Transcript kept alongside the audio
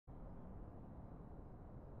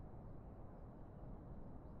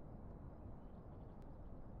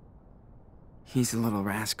He's a little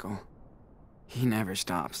rascal. He never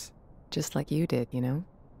stops. Just like you did, you know?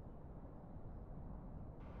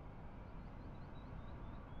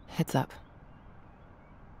 Heads up.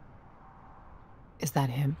 Is that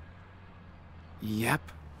him? Yep.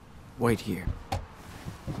 Wait here.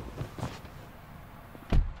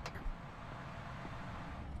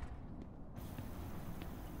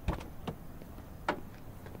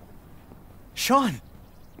 Sean!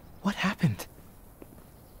 What happened?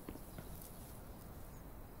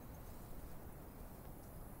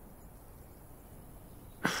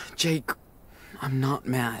 Jake, I'm not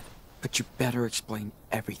mad, but you better explain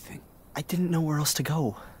everything. I didn't know where else to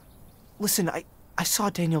go. Listen, I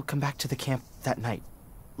saw Daniel come back to the camp that night.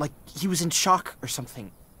 Like he was in shock or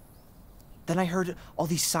something. Then I heard all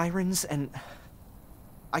these sirens and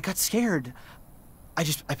I got scared.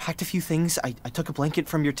 I packed a few things, I took a blanket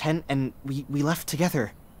from your tent and we left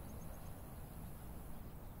together.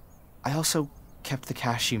 I also kept the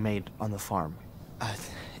cash you made on the farm.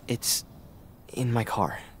 It's in my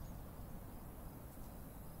car.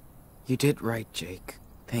 You did right, Jake.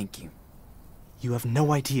 Thank you. You have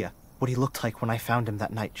no idea what he looked like when I found him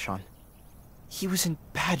that night, Sean. He was in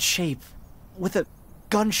bad shape, with a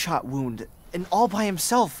gunshot wound, and all by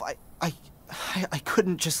himself. I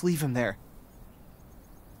couldn't just leave him there.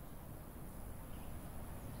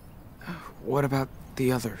 What about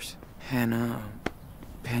the others? Hannah,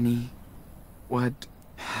 Penny? What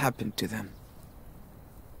happened to them?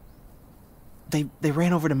 They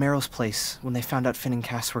ran over to Meryl's place when they found out Finn and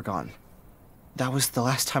Cass were gone. That was the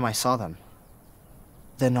last time I saw them.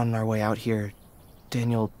 Then on our way out here,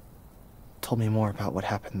 Daniel told me more about what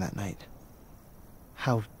happened that night.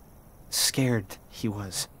 How scared he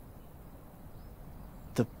was.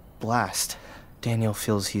 The blast. Daniel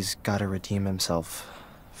feels he's gotta redeem himself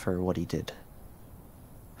for what he did.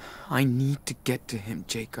 I need to get to him,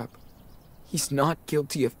 Jacob. He's not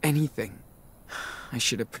guilty of anything. I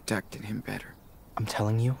should have protected him better. I'm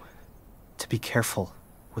telling you to be careful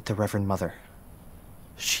with the Reverend Mother.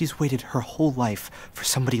 She's waited her whole life for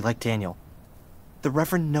somebody like Daniel. The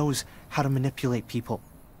Reverend knows how to manipulate people.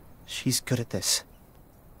 She's good at this.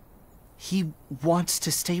 He wants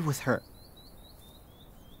to stay with her.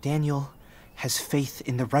 Daniel has faith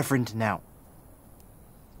in the Reverend now.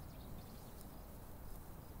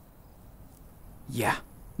 Yeah,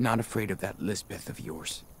 not afraid of that Lisbeth of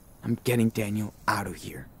yours. I'm getting Daniel out of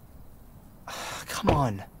here. Come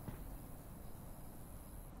on.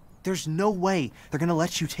 There's no way they're gonna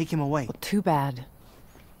let you take him away. Well, too bad.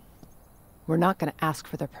 We're not gonna ask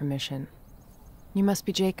for their permission. You must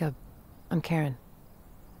be Jacob. I'm Karen.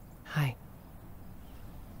 Hi.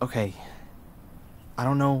 Okay. I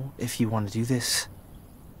don't know if you want to do this,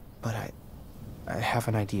 but I have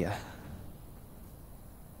an idea.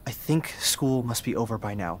 I think school must be over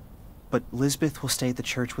by now, but Lisbeth will stay at the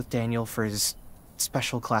church with Daniel for his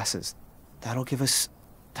special classes. That'll give us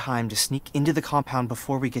time to sneak into the compound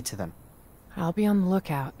before we get to them. I'll be on the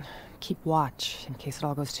lookout. Keep watch in case it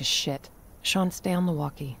all goes to shit. Sean, stay on the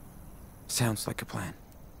walkie. Sounds like a plan.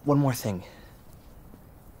 One more thing.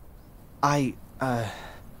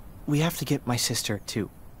 We have to get my sister, too.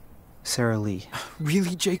 Sarah Lee.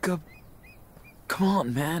 Really, Jacob? Come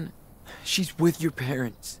on, man. She's with your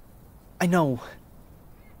parents. I know.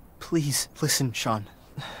 Please, listen, Sean.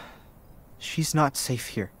 She's not safe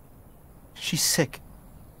here. She's sick.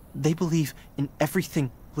 They believe in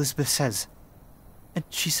everything Lisbeth says. And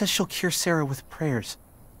she says she'll cure Sarah with prayers.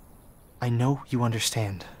 I know you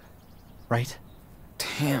understand, right?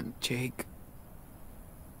 Damn, Jake.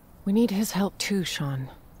 We need his help too, Sean.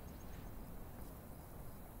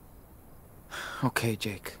 Okay,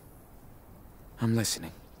 Jake. I'm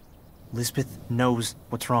listening. Lisbeth knows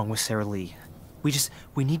what's wrong with Sarah Lee.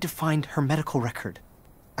 We need to find her medical record.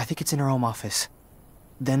 I think it's in her home office.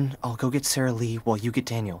 Then I'll go get Sarah Lee while you get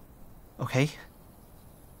Daniel. Okay?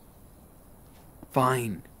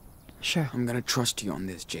 Fine. Sure. I'm gonna trust you on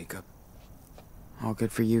this, Jacob. All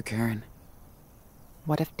good for you, Karen?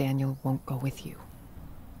 What if Daniel won't go with you?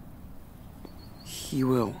 He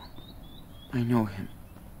will. I know him.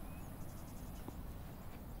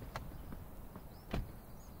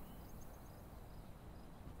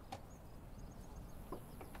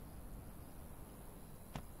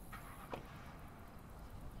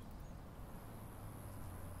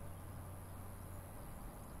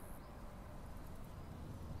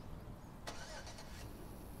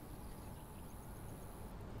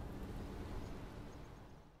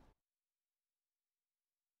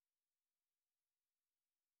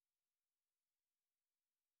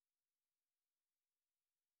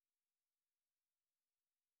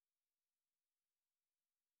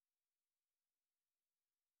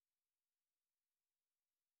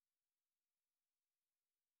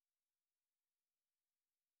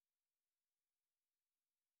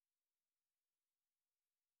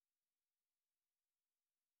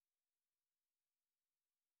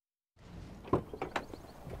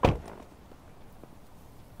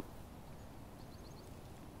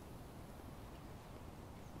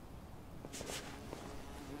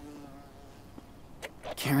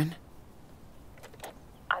 Karen?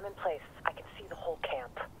 I'm in place. I can see the whole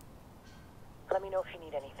camp. Let me know if you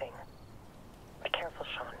need anything. Be careful,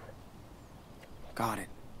 Sean. Got it.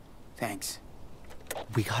 Thanks.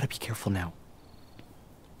 We gotta be careful now.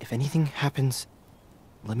 If anything happens,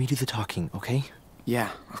 let me do the talking, okay?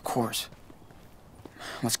 Yeah, of course.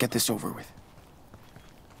 Let's get this over with.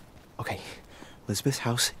 Okay, Elizabeth's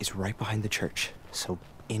house is right behind the church, so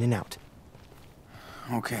in and out.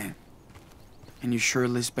 Okay. And you sure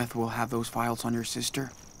Lisbeth will have those files on your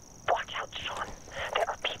sister? Watch out, Sean. There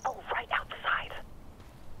are people right outside.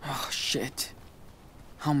 Oh, shit.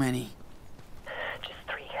 How many? Just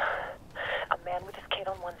 3. A man with his kid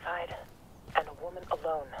on one side, and a woman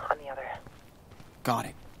alone on the other. Got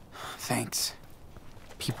it. Thanks.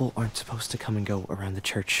 People aren't supposed to come and go around the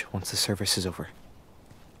church once the service is over.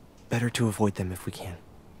 Better to avoid them if we can.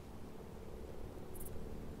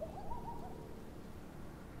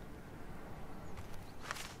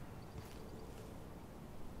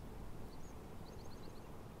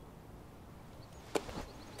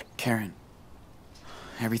 Karen,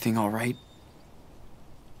 everything all right?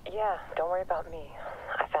 Yeah, don't worry about me.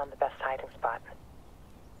 I found the best hiding spot.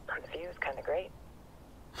 The view is kind of great.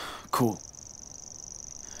 Cool.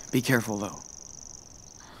 Be careful, though.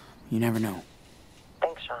 You never know.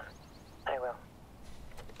 Thanks, Sean. I will.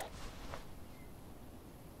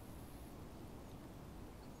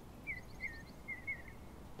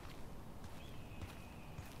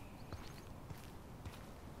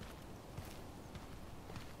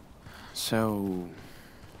 So,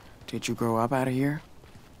 did you grow up out of here?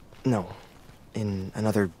 No, in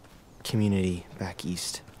another community back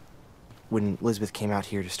east. When Elizabeth came out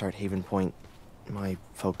here to start Haven Point, my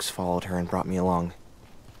folks followed her and brought me along.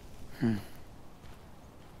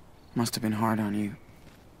 Must have been hard on you.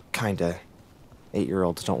 Kinda.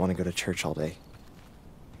 8-year-olds don't want to go to church all day.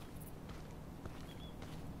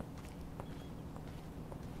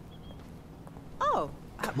 Oh,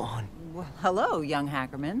 Come on. well, hello, young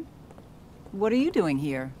Hackerman. What are you doing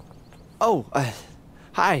here? Oh,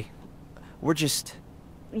 hi. We're just...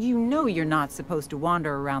 You know you're not supposed to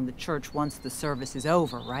wander around the church once the service is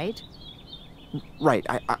over, right? Right,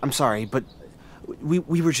 I'm sorry, but we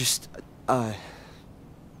were just,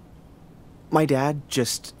 my dad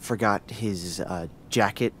just forgot his,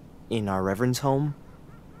 jacket in our Reverend's home,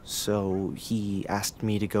 so he asked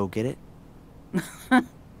me to go get it.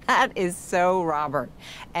 That is so Robert.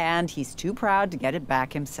 And he's too proud to get it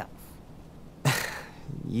back himself.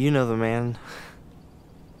 You know the man.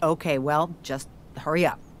 Okay, well, just hurry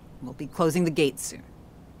up. We'll be closing the gates soon.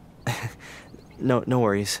 No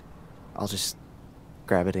worries. I'll just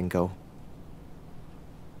grab it and go.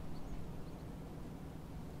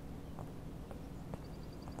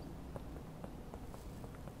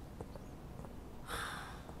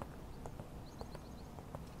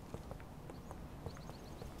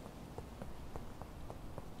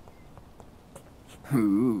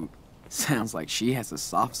 Ooh, sounds like she has a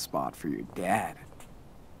soft spot for your dad.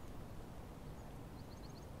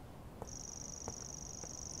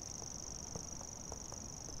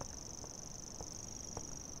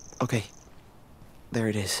 Okay. There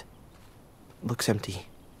it is. Looks empty.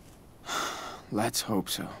 Let's hope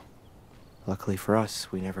so. Luckily for us,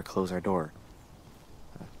 we never close our door.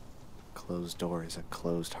 A closed door is a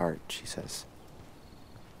closed heart, she says.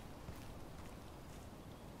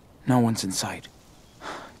 No one's in sight.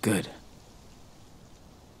 Good.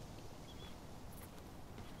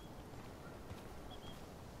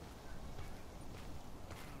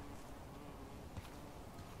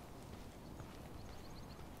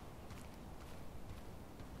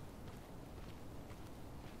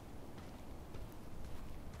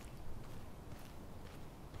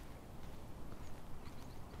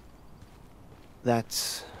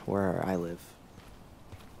 That's where I live.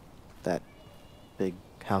 That big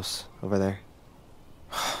house over there.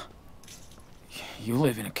 You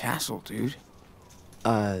live in a castle, dude.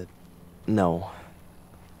 No.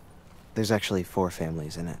 There's actually 4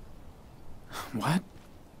 families in it. What?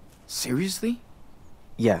 Seriously?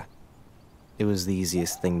 Yeah. It was the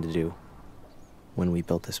easiest thing to do when we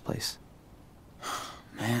built this place.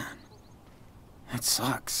 Man, that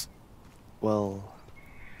sucks. Well,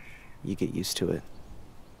 you get used to it.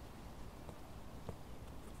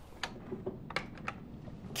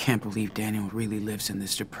 Can't believe Daniel really lives in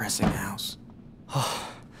this depressing house.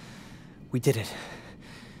 We did it.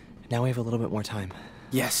 Now we have a little bit more time.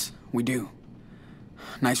 Yes, we do.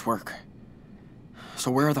 Nice work.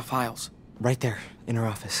 So where are the files? Right there, in her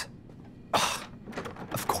office. Ugh,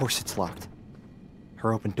 of course it's locked.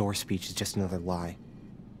 Her open door speech is just another lie.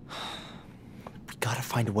 We gotta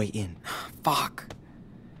find a way in. Fuck.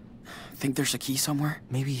 Think there's a key somewhere?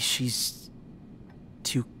 Maybe she's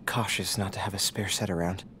too cautious not to have a spare set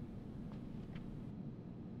around.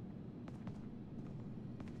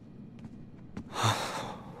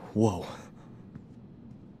 Whoa.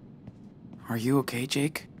 Are you okay,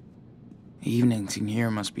 Jake? Evenings in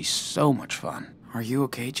here must be so much fun. Are you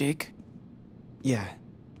okay, Jake? Yeah.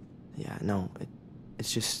 Yeah, no,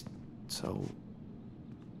 it's just so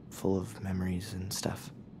full of memories and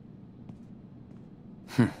stuff.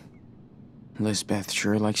 Lisbeth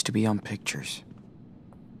sure likes to be on pictures.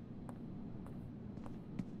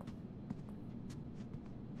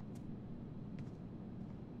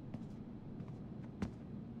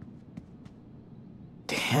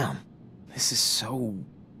 Damn, this is so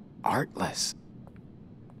artless.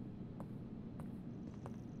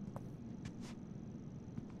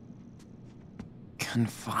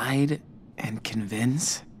 Confide and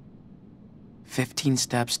convince? 15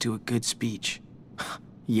 steps to a good speech.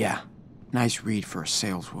 Yeah, nice read for a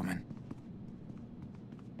saleswoman.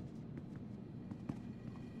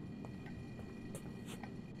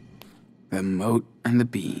 The moat and the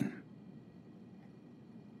bean.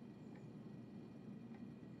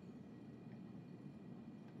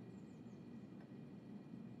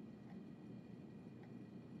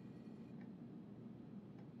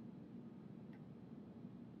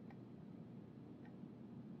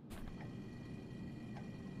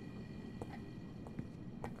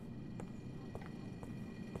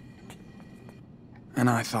 And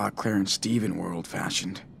I thought Claire and Steven were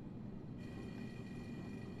old-fashioned.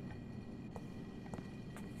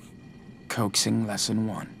 Coaxing lesson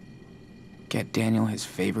 1. Get Daniel his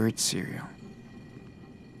favorite cereal.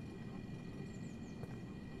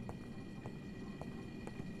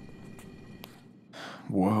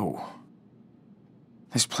 Whoa.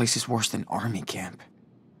 This place is worse than army camp.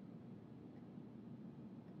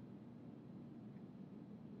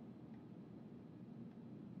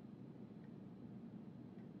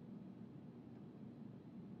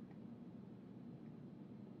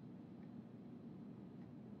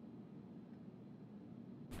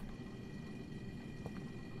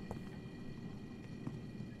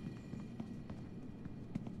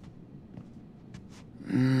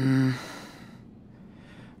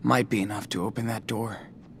 Might be enough to open that door.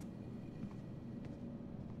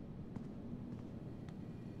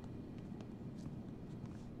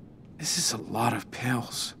 This is a lot of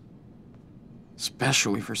pills.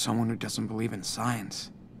 Especially for someone who doesn't believe in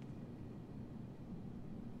science.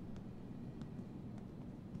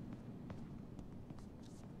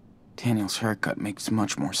 Daniel's haircut makes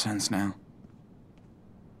much more sense now.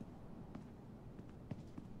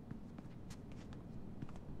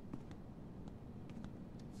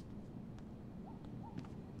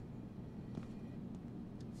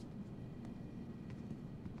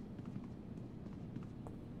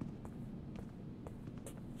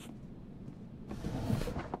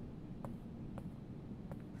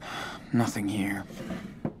 Nothing here.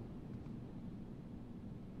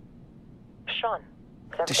 Sean,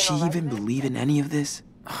 Does she even believe in any of this?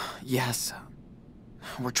 Yes.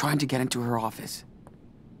 We're trying to get into her office.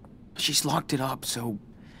 She's locked it up, so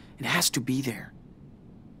it has to be there.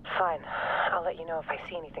 Fine. I'll let you know if I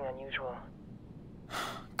see anything unusual.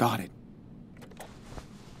 Got it.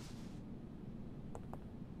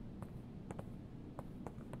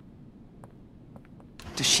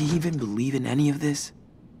 Does she even believe in any of this?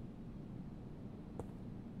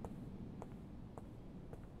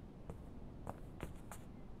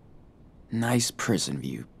 Nice prison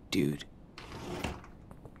view, dude.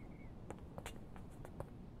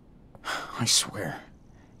 I swear,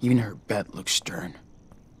 even her bed looks stern.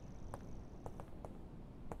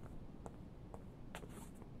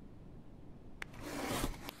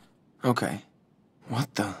 Okay.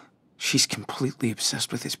 What the? She's completely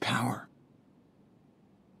obsessed with his power.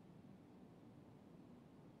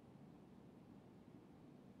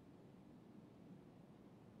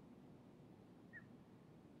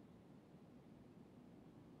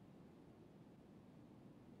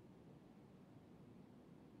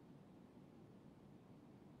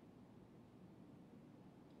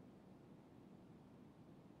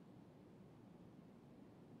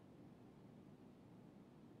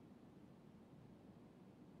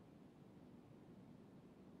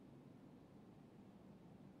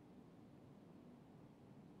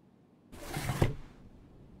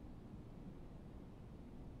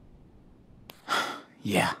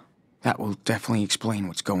 Yeah, that will definitely explain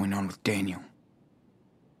what's going on with Daniel.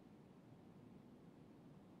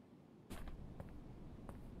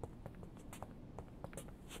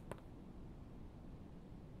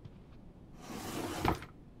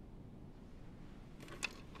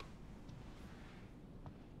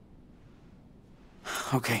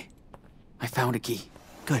 Okay, I found a key.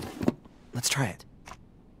 Good. Let's try it.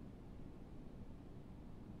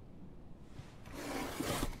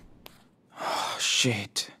 Oh,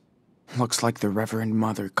 shit. Looks like the Reverend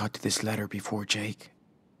Mother got to this letter before Jake.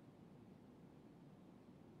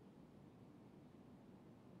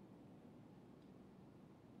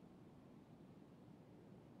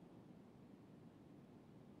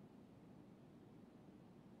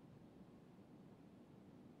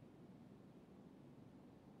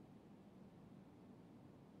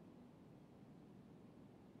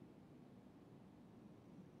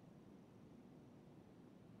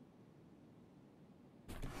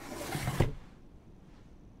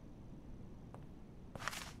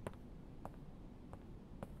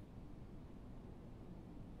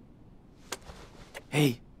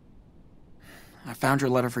 Hey, I found your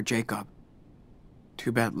letter for Jacob.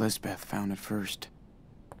 Too bad Lisbeth found it first.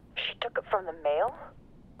 She took it from the mail?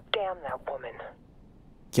 Damn that woman.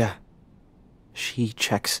 Yeah. She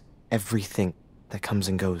checks everything that comes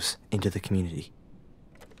and goes into the community.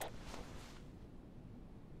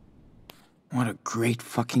 What a great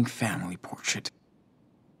fucking family portrait.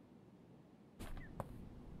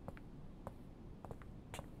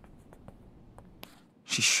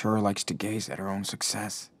 She sure likes to gaze at her own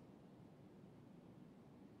success.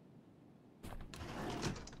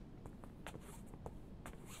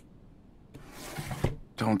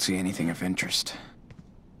 Don't see anything of interest.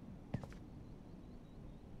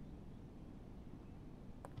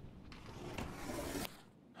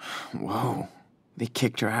 Whoa, they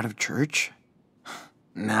kicked her out of church?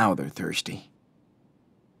 Now they're thirsty.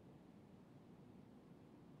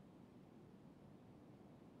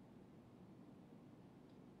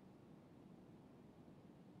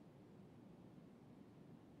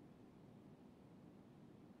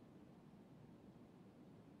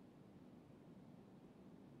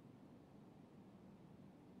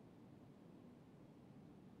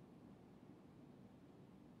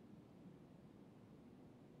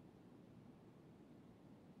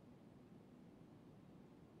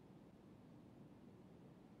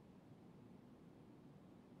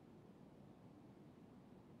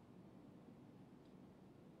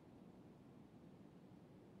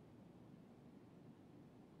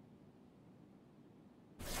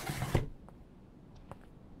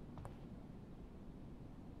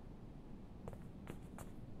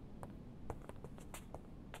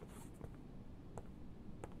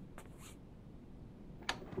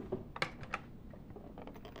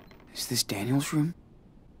 Is this Daniel's room?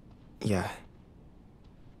 Yeah.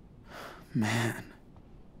 Man.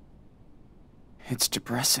 It's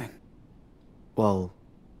depressing. Well,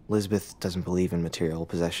 Lisbeth doesn't believe in material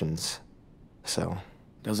possessions, so...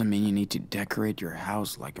 Doesn't mean you need to decorate your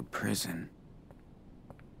house like a prison.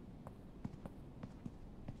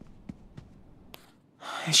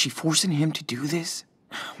 Is she forcing him to do this?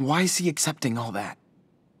 Why is he accepting all that?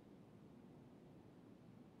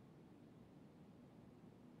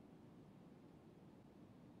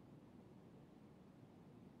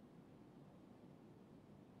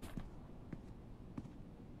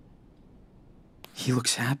 He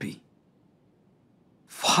looks happy.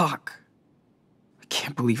 Fuck. I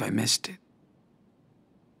can't believe I missed it.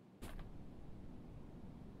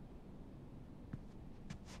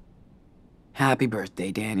 Happy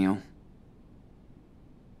birthday, Daniel.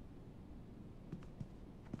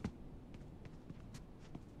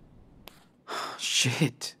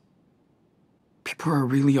 Shit. People are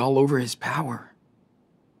really all over his power.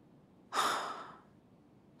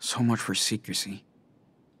 So much for secrecy.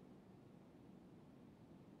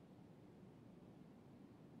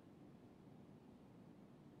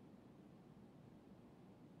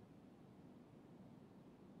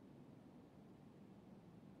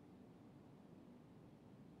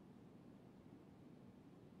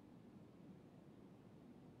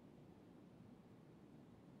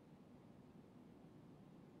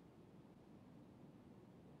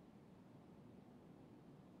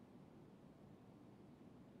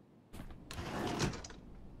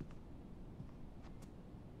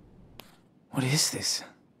 What is this?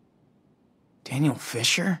 Daniel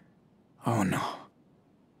Fisher? Oh no.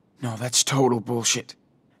 No, that's total bullshit.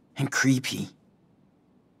 And creepy.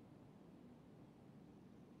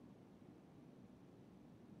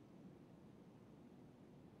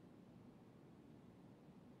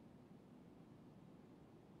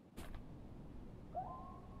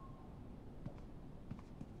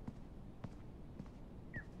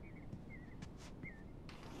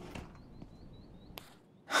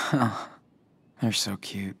 Huh. They're so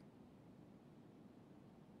cute.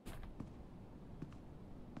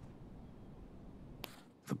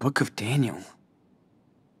 The Book of Daniel.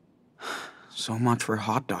 So much for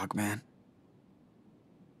hot dog, man.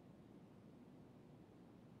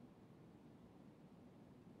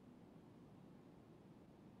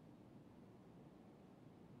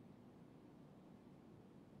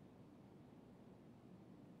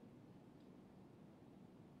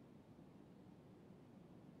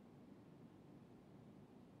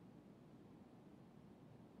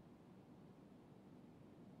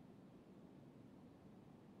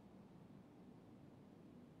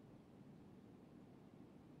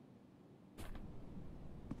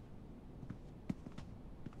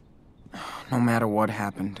 No matter what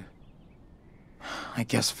happened, I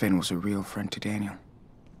guess Finn was a real friend to Daniel.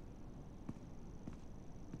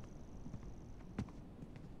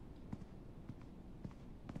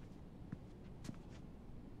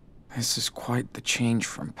 This is quite the change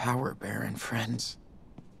from Power Bear and friends.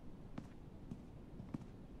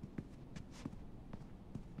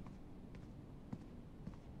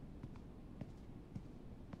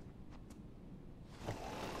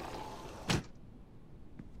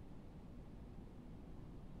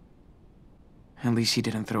 At least he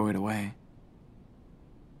didn't throw it away.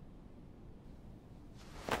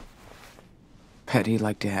 Bet he'd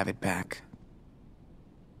like to have it back.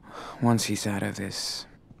 Once he's out of this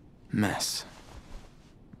mess.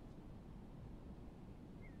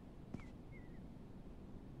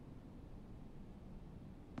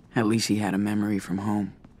 At least he had a memory from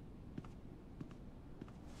home.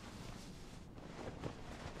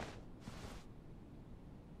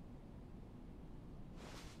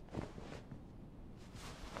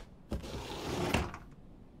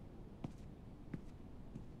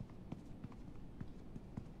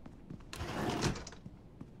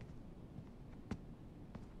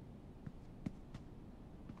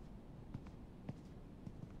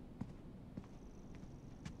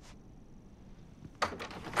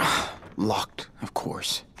 Locked, of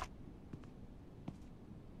course.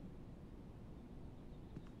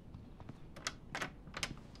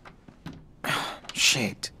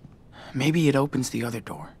 Shit. Maybe it opens the other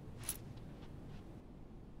door.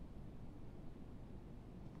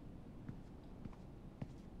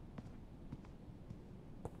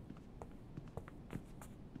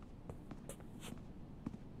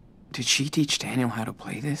 Did she teach Daniel how to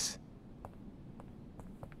play this?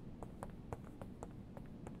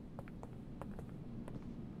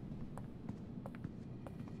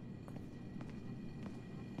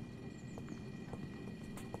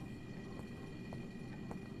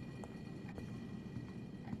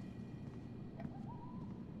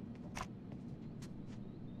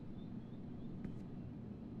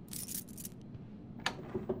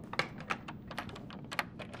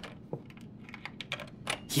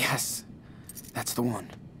 Yes, that's the one.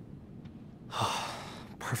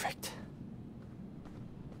 Perfect.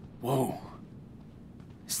 Whoa.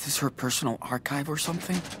 Is this her personal archive or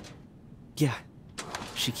something? Yeah,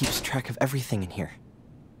 she keeps track of everything in here.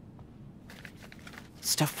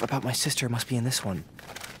 Stuff about my sister must be in this one.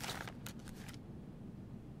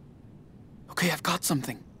 Okay, I've got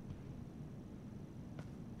something.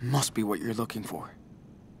 Must be what you're looking for.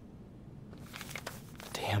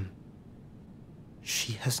 Damn.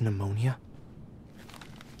 She has pneumonia?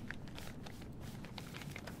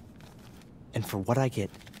 And for what I get,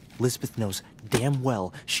 Lisbeth knows damn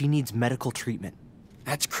well she needs medical treatment.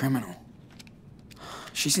 That's criminal.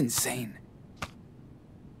 She's insane.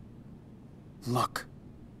 Look,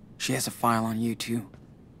 she has a file on you too.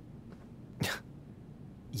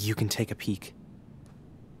 You can take a peek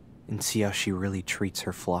and see how she really treats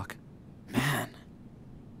her flock. Man,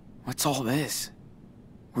 what's all this?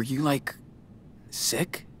 Were you, like,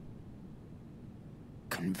 sick?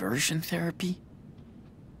 Conversion therapy?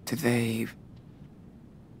 Did they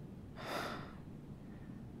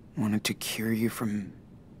wanted to cure you from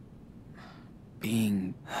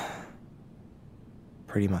being...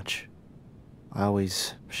 Pretty much. I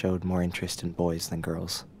always showed more interest in boys than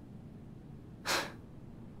girls.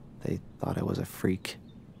 They thought I was a freak.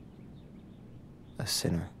 A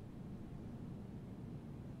sinner.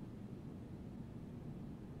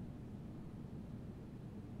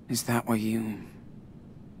 Is that why you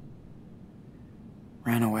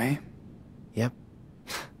ran away? Yep.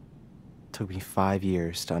 Took me 5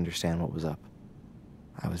 years to understand what was up.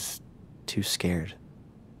 I was too scared.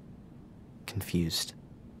 Confused.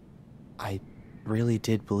 I really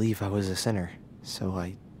did believe I was a sinner, so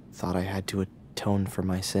I thought I had to atone for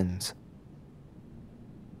my sins.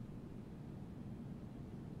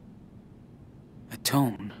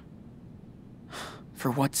 Atone?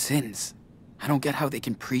 For what sins? I don't get how they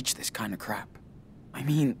can preach this kind of crap. I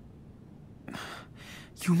mean,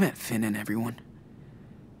 you met Finn and everyone.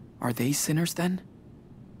 Are they sinners then?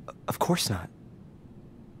 Of course not.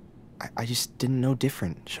 I just didn't know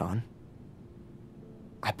different, Sean.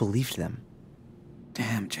 I believed them.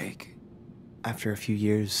 Damn, Jake. After a few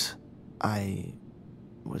years, I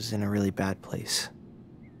was in a really bad place.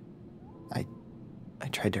 I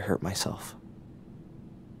tried to hurt myself.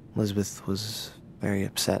 Elizabeth was very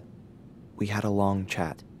upset. We had a long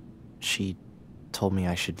chat. She told me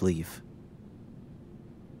I should leave.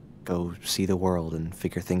 Go see the world and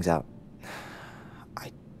figure things out.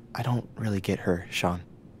 I don't really get her, Sean.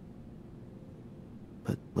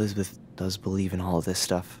 But Elizabeth does believe in all of this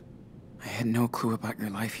stuff. I had no clue about your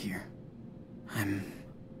life here. I'm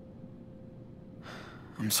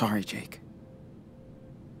sorry, Jake.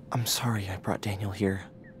 I'm sorry I brought Daniel here.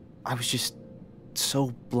 I was just so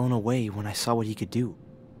blown away when I saw what he could do.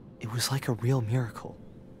 It was like a real miracle.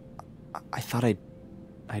 I thought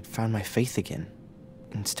I'd found my faith again.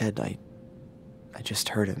 Instead, I just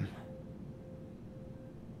hurt him.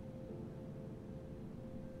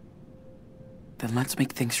 Then let's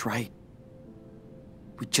make things right.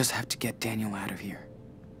 We just have to get Daniel out of here.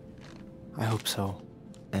 I hope so.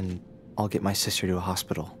 And I'll get my sister to a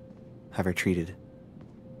hospital. Have her treated.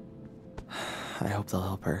 I hope they'll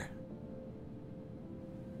help her.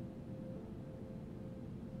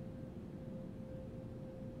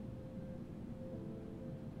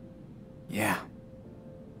 Yeah.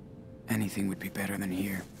 Anything would be better than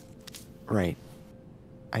here. Right.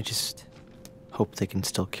 I just hope they can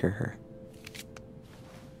still cure her.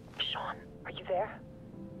 Sean, are you there?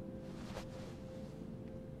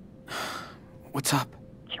 What's up?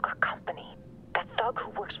 You got company. That thug who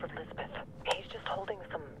works for Elizabeth. He's just holding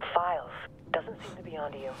some files. Doesn't seem to be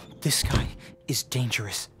onto you. This guy is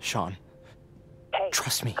dangerous, Sean. Hey,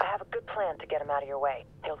 Trust me. I have a good plan to get him out of your way.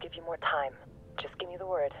 He'll give you more time. Just give me the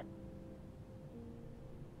word.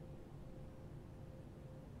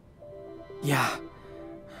 Yeah.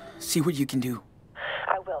 See what you can do.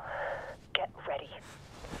 I will. Get ready.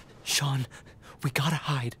 Sean, we gotta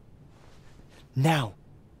hide. Now.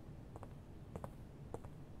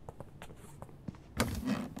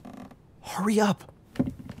 Hurry up.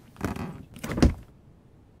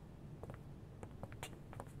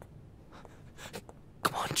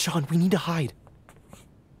 Come on, Sean, we need to hide.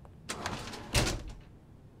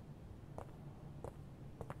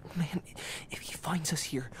 Man, if he finds us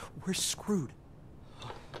here, we're screwed.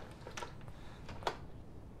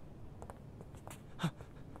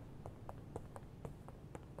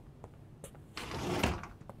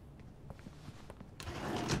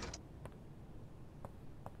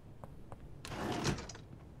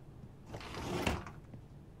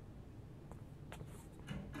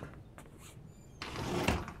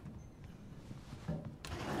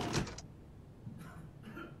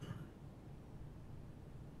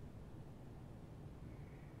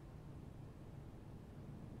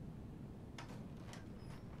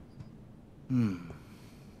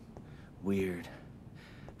 Weird.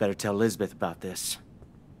 Better tell Elizabeth about this.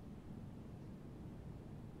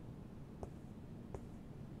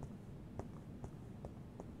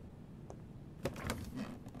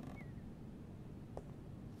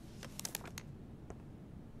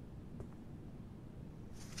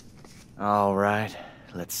 All right,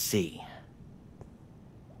 let's see.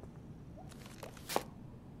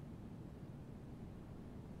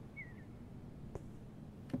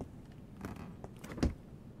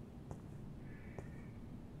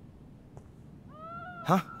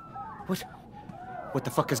 Huh? What the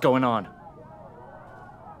fuck is going on?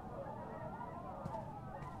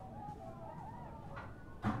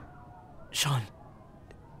 Sean,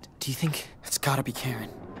 do you think... It's gotta be Karen.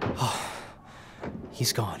 Oh,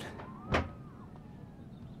 he's gone.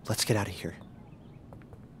 Let's get out of here.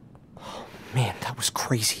 Oh, man, that was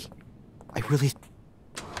crazy. I really...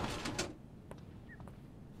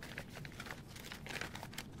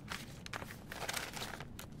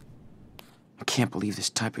 I can't believe this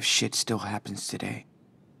type of shit still happens today.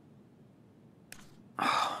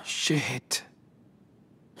 Oh, shit.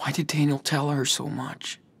 Why did Daniel tell her so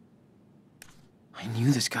much? I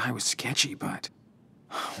knew this guy was sketchy, but...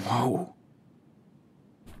 Whoa.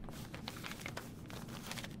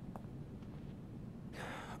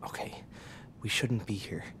 Okay, we shouldn't be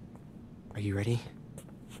here. Are you ready?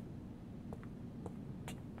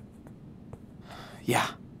 Yeah.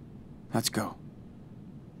 Let's go.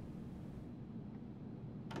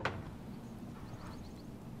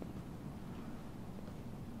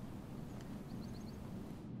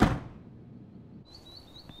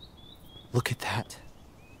 Look at that.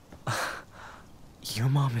 Your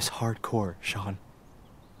mom is hardcore, Sean.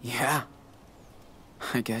 Yeah.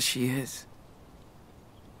 I guess she is.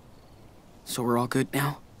 So we're all good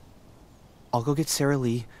now? I'll go get Sarah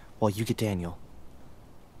Lee while you get Daniel.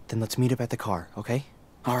 Then let's meet up at the car, okay?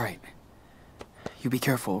 All right. You be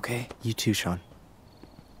careful, okay? You too, Sean.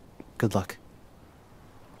 Good luck.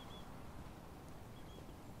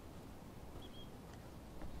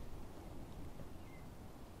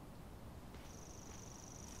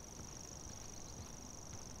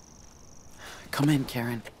 Come in,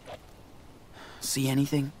 Karen. See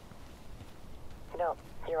anything? No,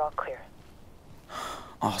 you're all clear.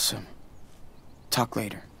 Awesome. Talk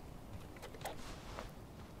later.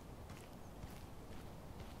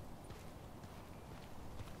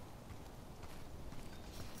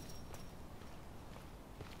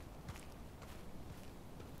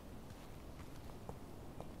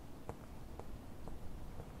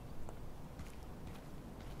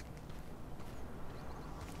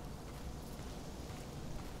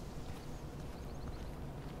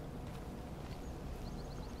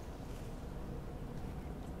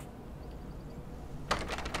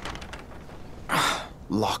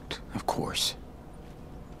 Locked, of course.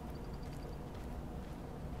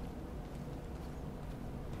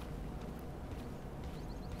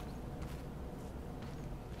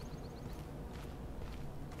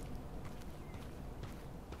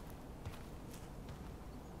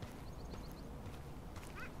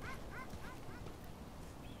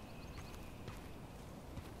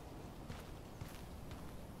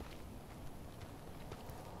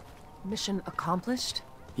 Mission accomplished?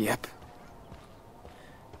 Yep.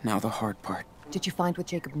 Now the hard part. Did you find what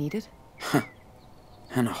Jacob needed?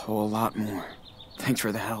 And a whole lot more. Thanks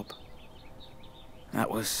for the help. That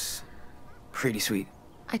was pretty sweet.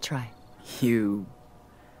 I try. You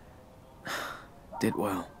did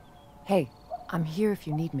well. Hey, I'm here if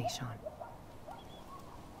you need me, Sean.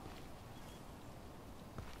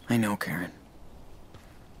 I know, Karen.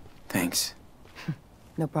 Thanks.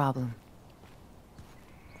 No problem.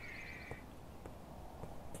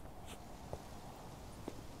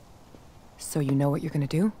 So you know what you're gonna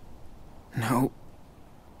do? No.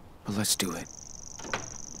 But let's do it.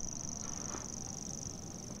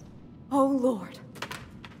 Oh, Lord.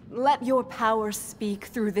 Let your power speak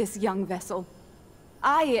through this young vessel.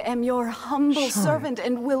 I am your humble Sean, servant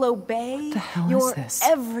and will obey what the hell your is this?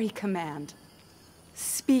 every command.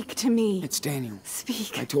 Speak to me. It's Daniel.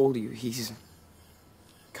 Speak. I told you, he's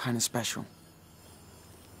kind of special.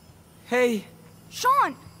 Hey,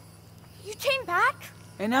 Sean! You came back?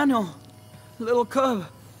 enano, little cub.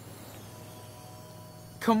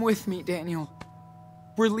 Come with me, Daniel.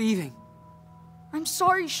 We're leaving. I'm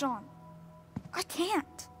sorry, Sean. I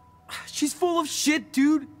can't. She's full of shit,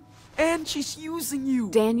 dude. And she's using you.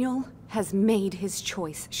 Daniel has made his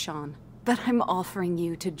choice, Sean. But I'm offering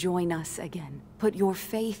you to join us again. Put your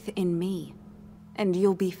faith in me, and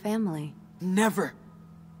you'll be family. Never.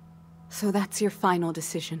 So that's your final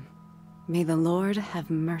decision. May the Lord have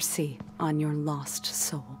mercy on your lost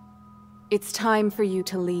soul. It's time for you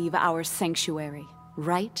to leave our sanctuary,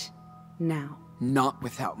 right now. Not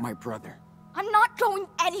without my brother. I'm not going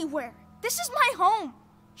anywhere. This is my home.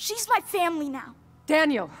 She's my family now.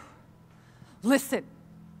 Daniel! Listen.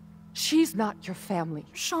 She's not your family.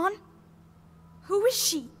 Sean? Who is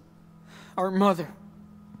she? Our mother.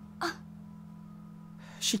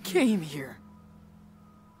 She came here.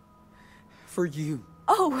 For you.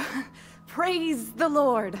 Oh, praise the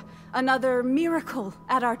Lord. Another miracle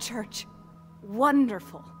at our church.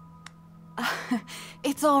 Wonderful.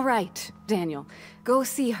 It's all right, Daniel. Go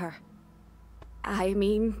see her. I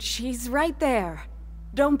mean, she's right there.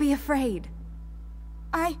 Don't be afraid.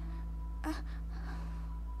 I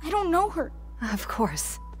don't know her. Of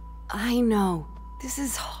course. I know. This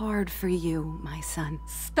is hard for you, my son.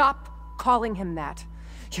 Stop calling him that.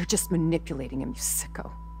 You're just manipulating him, you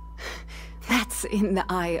sicko. That's in the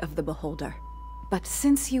eye of the beholder. But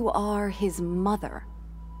since you are his mother,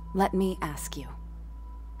 let me ask you,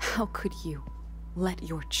 how could you let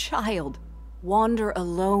your child wander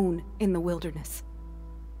alone in the wilderness?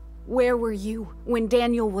 Where were you when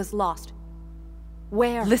Daniel was lost?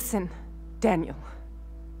 Where? Listen, Daniel.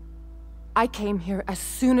 I came here as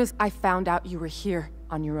soon as I found out you were here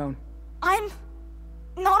on your own. I'm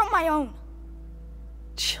not on my own.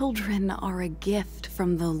 Children are a gift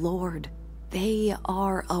from the Lord. They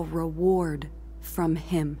are a reward from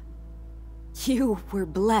Him. You were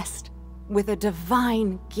blessed with a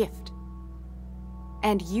divine gift.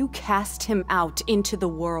 And you cast him out into the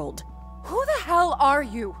world. Who the hell are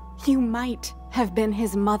you? You might have been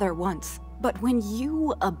his mother once, but when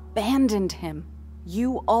you abandoned him,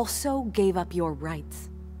 you also gave up your rights.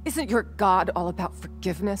 Isn't your God all about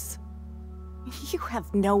forgiveness? You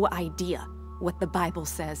have no idea what the Bible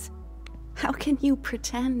says. How can you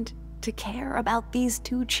pretend to care about these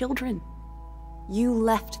two children? You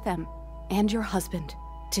left them and your husband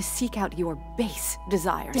to seek out your base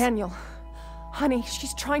desires. Daniel, honey,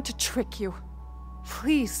 she's trying to trick you.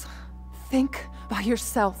 Please, think by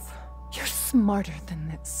yourself. You're smarter than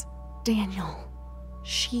this. Daniel,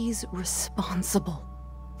 she's responsible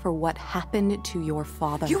for what happened to your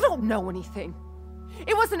father. You don't know anything.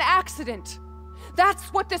 It was an accident.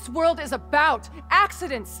 That's what this world is about.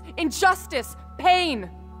 Accidents, injustice, pain.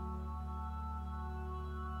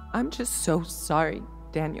 I'm just so sorry,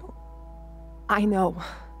 Daniel. I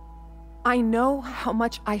know how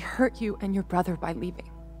much I hurt you and your brother by leaving.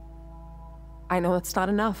 I know it's not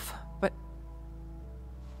enough, but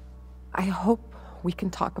I hope we can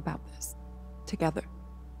talk about this together.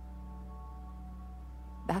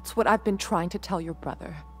 That's what I've been trying to tell your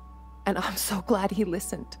brother, and I'm so glad he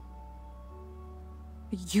listened.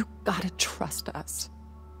 You gotta trust us.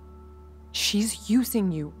 She's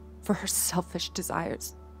using you for her selfish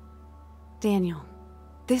desires. Daniel,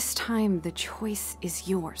 this time the choice is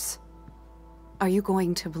yours. Are you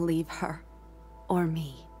going to believe her or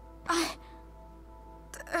me?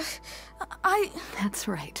 That's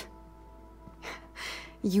right.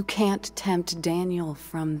 You can't tempt Daniel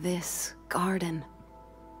from this garden.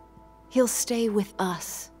 He'll stay with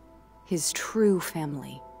us, his true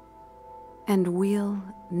family. And we'll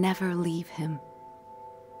never leave him.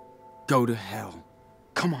 Go to hell.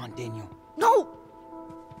 Come on, Daniel. No!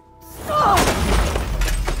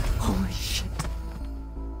 Holy shit.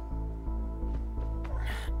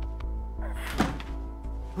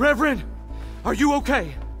 Reverend, are you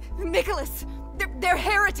okay? Nicholas! They're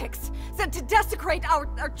heretics! Sent to desecrate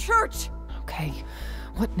our church! Okay,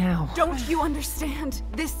 what now? Don't you understand?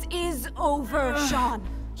 This is over, Sean.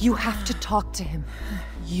 You have to talk to him.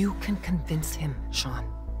 You can convince him, Sean.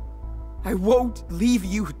 I won't leave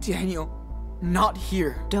you, Daniel. Not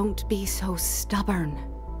here. Don't be so stubborn,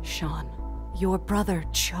 Sean. Your brother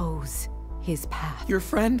chose his path. Your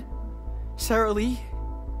friend, Sarah Lee?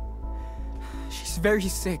 She's very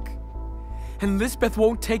sick. And Lisbeth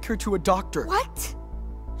won't take her to a doctor. What?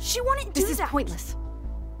 She wouldn't do that. This is pointless.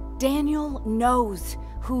 Daniel knows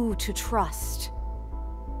who to trust.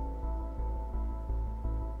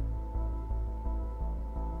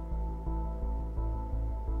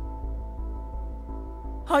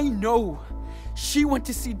 I know. She went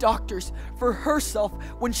to see doctors for herself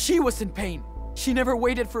when she was in pain. She never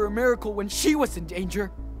waited for a miracle when she was in danger.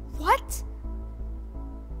 What?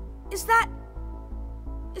 Is that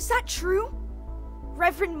true?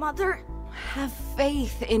 Reverend Mother? Have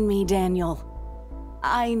faith in me, Daniel.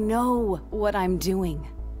 I know what I'm doing.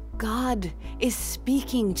 God is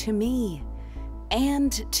speaking to me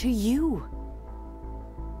and to you.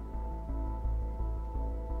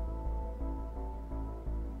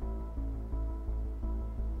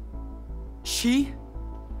 She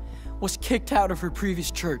was kicked out of her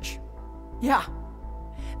previous church. Yeah,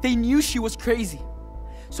 they knew she was crazy,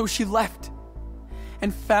 so she left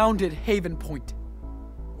and founded Haven Point.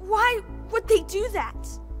 Why would they do that?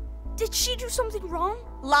 Did she do something wrong?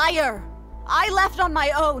 Liar! I left on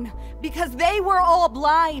my own because they were all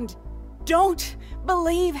blind. Don't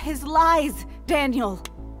believe his lies, Daniel.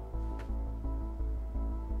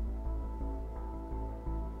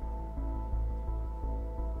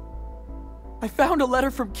 I found a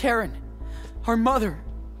letter from Karen, our mother,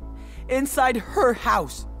 inside her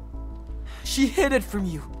house. She hid it from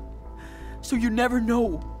you, so you never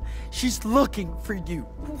know. She's looking for you.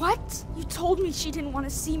 What? You told me she didn't want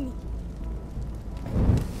to see me.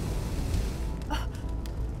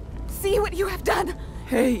 See what you have done?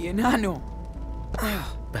 Hey, Enano.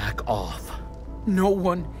 Back off. No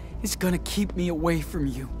one is gonna keep me away from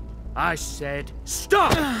you. I said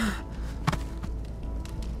stop!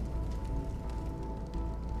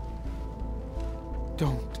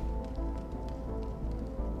 Don't.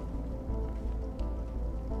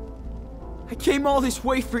 I came all this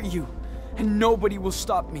way for you, and nobody will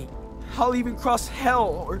stop me. I'll even cross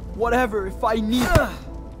hell or whatever if I need.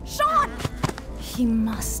 Sean! He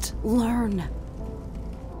must learn.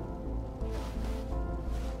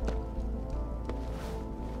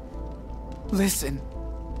 Listen,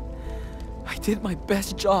 I did my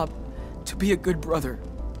best job to be a good brother.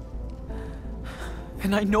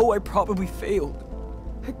 And I know I probably failed.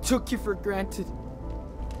 I took you for granted.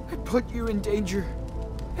 I put you in danger.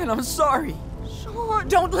 And I'm sorry. Sean!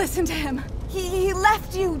 Don't listen to him. He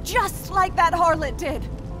left you just like that harlot did.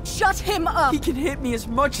 Shut him up. He can hit me as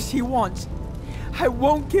much as he wants. I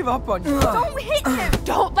won't give up on you. Don't hit him!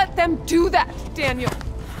 Don't let them do that, Daniel.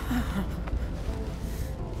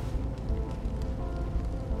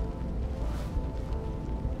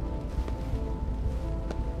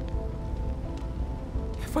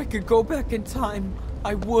 If I could go back in time,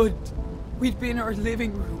 I would. We'd be in our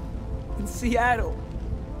living room in Seattle.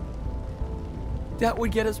 Dad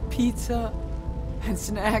would get us pizza and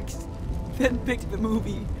snacks, then pick the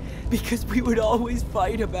movie because we would always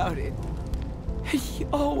fight about it. And he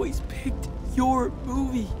always picked your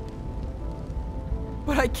movie.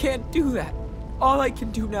 But I can't do that. All I can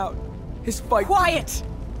do now is fight. Quiet!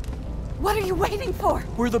 What are you waiting for?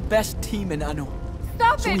 We're the best team in Ano.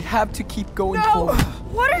 Stop So it! we have to keep going No! forward.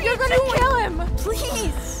 What are You're you gonna doing? kill him!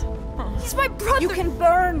 Please! He's my brother! You can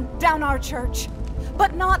burn down our church,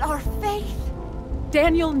 but not our faith.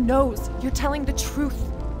 Daniel knows you're telling the truth.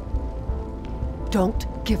 Don't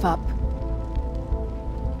give up.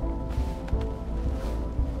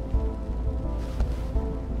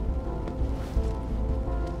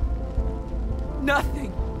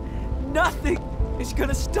 Nothing is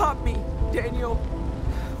gonna stop me, Daniel.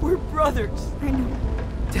 We're brothers. I know.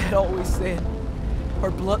 Dad always said our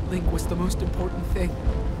blood link was the most important thing.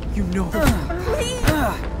 You know. Please!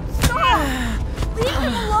 Stop! Leave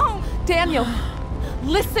him alone! Daniel,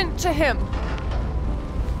 listen to him.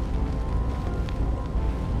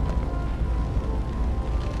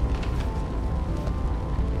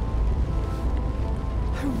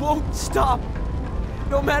 I won't stop.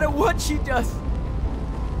 No matter what she does.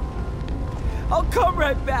 I'll come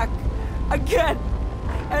right back. Again.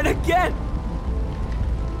 And again.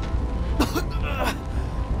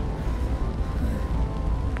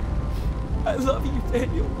 I love you,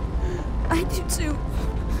 Daniel. I do too.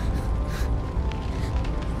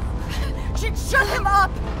 Shut him up!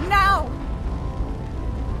 Now!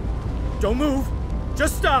 Don't move.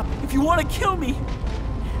 Just stop. If you want to kill me,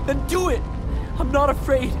 then do it. I'm not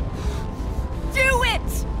afraid. Do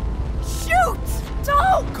it! Shoot!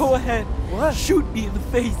 Don't! Go ahead. What? Shoot me in the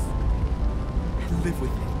face. And live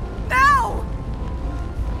with it. Now!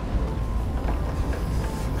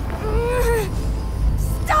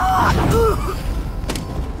 Stop!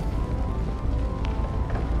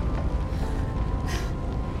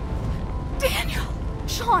 Daniel!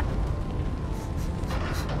 Sean!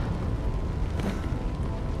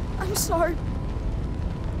 I'm sorry.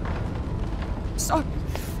 Sorry.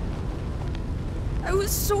 I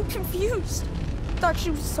was so confused. Thought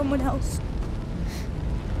she was someone else.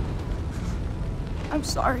 I'm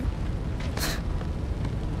sorry.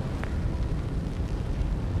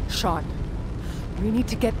 Sean, we need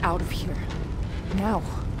to get out of here. Now.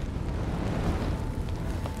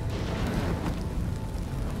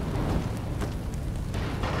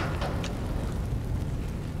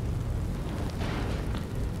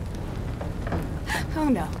 Oh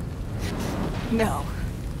no. No.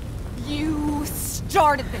 You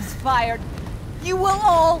started this fire. You will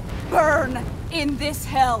all burn in this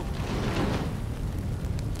hell.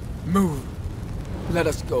 Move. Let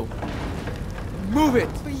us go. Move it!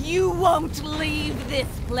 You won't leave this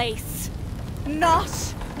place. Not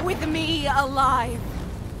with me alive.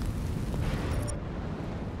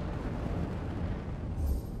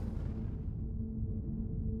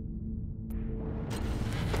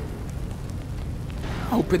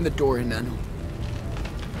 Open the door, Inanno.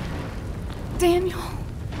 Daniel,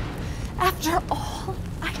 after all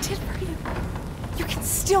I did for you, you can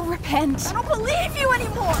still repent. I don't believe you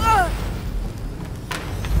anymore!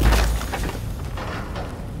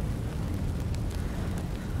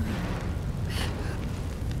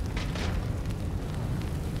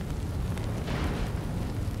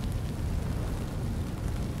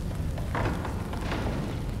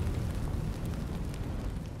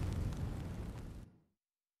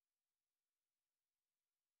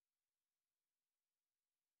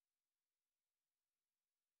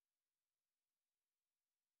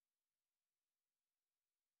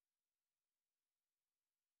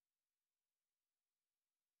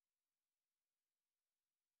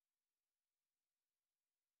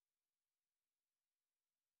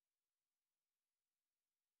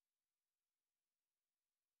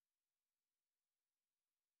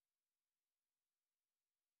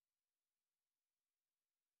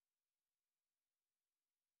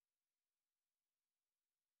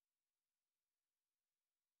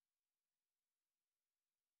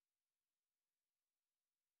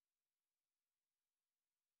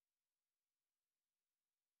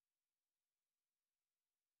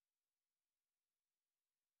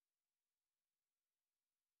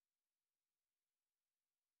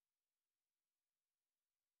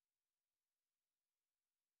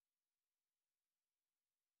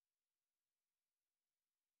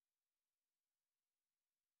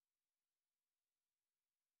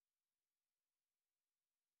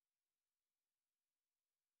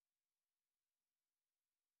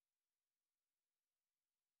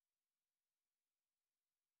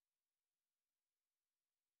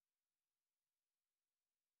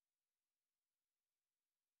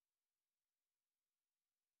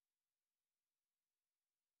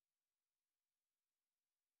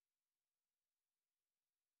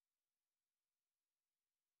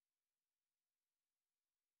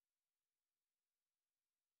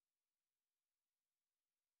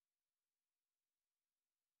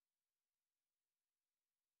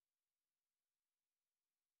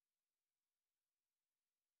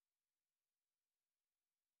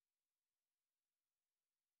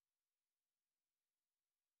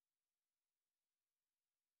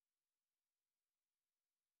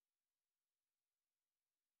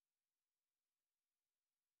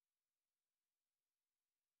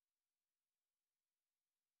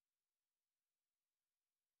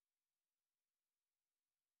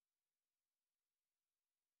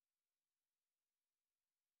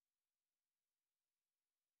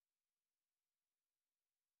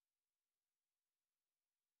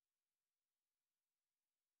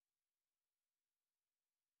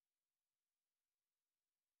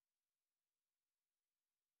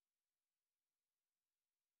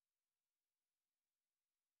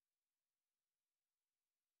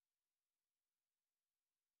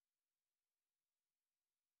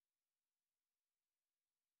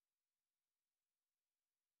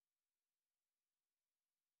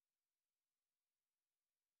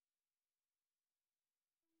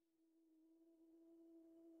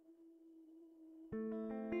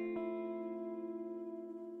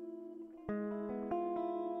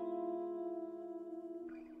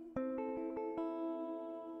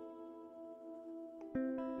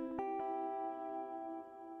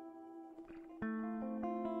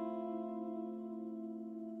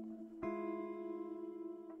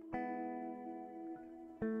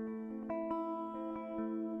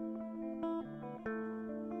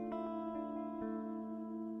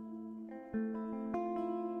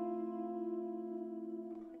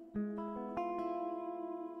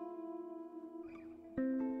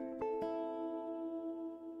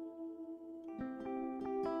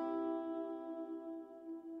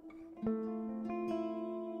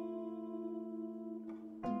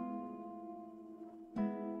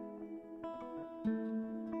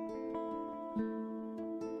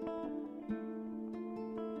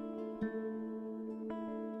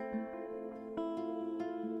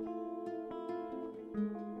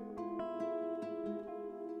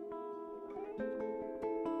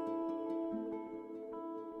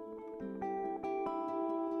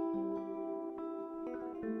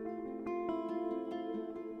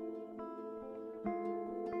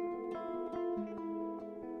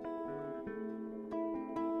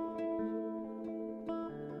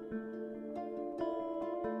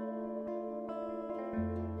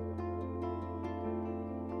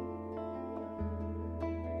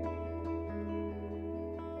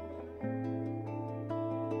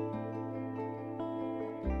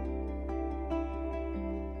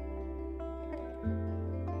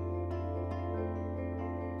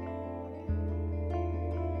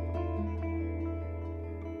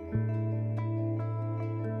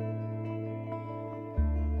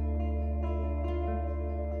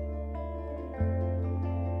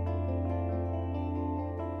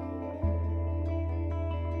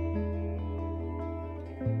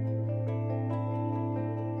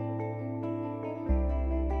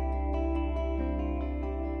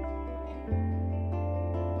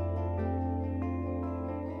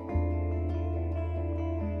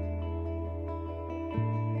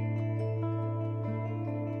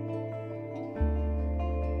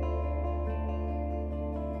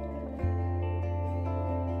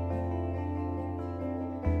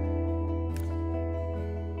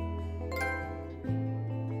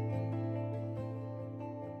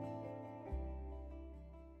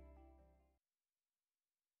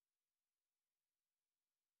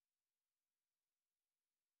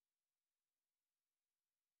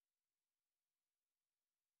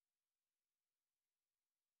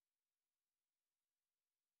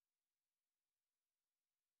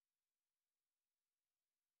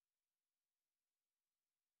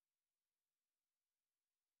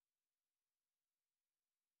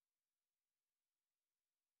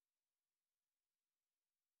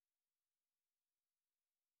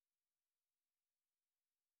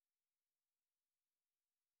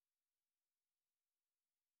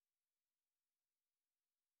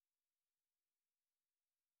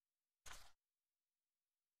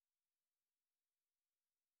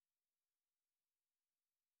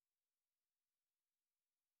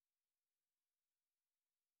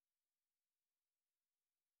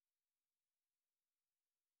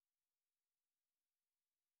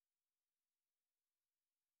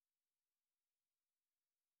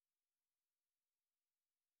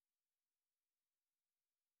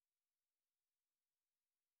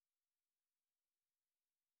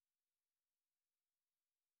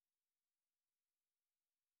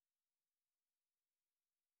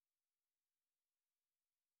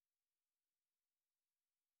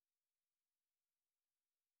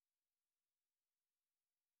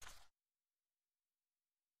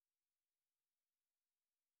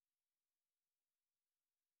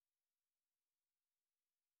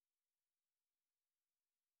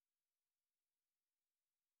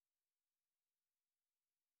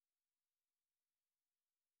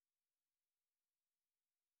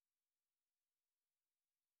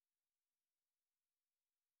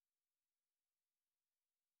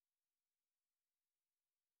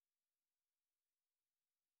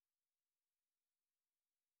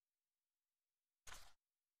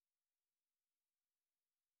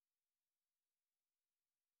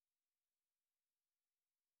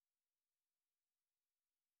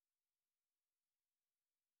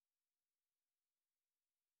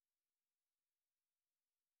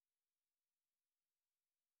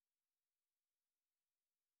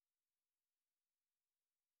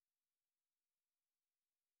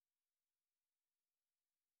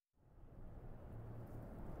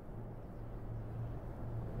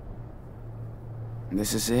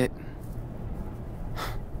 This is it.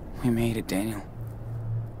 We made it, Daniel.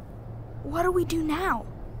 What do we do now?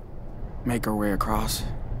 Make our way across.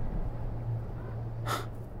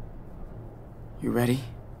 You ready?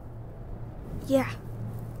 Yeah,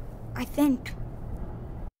 I think.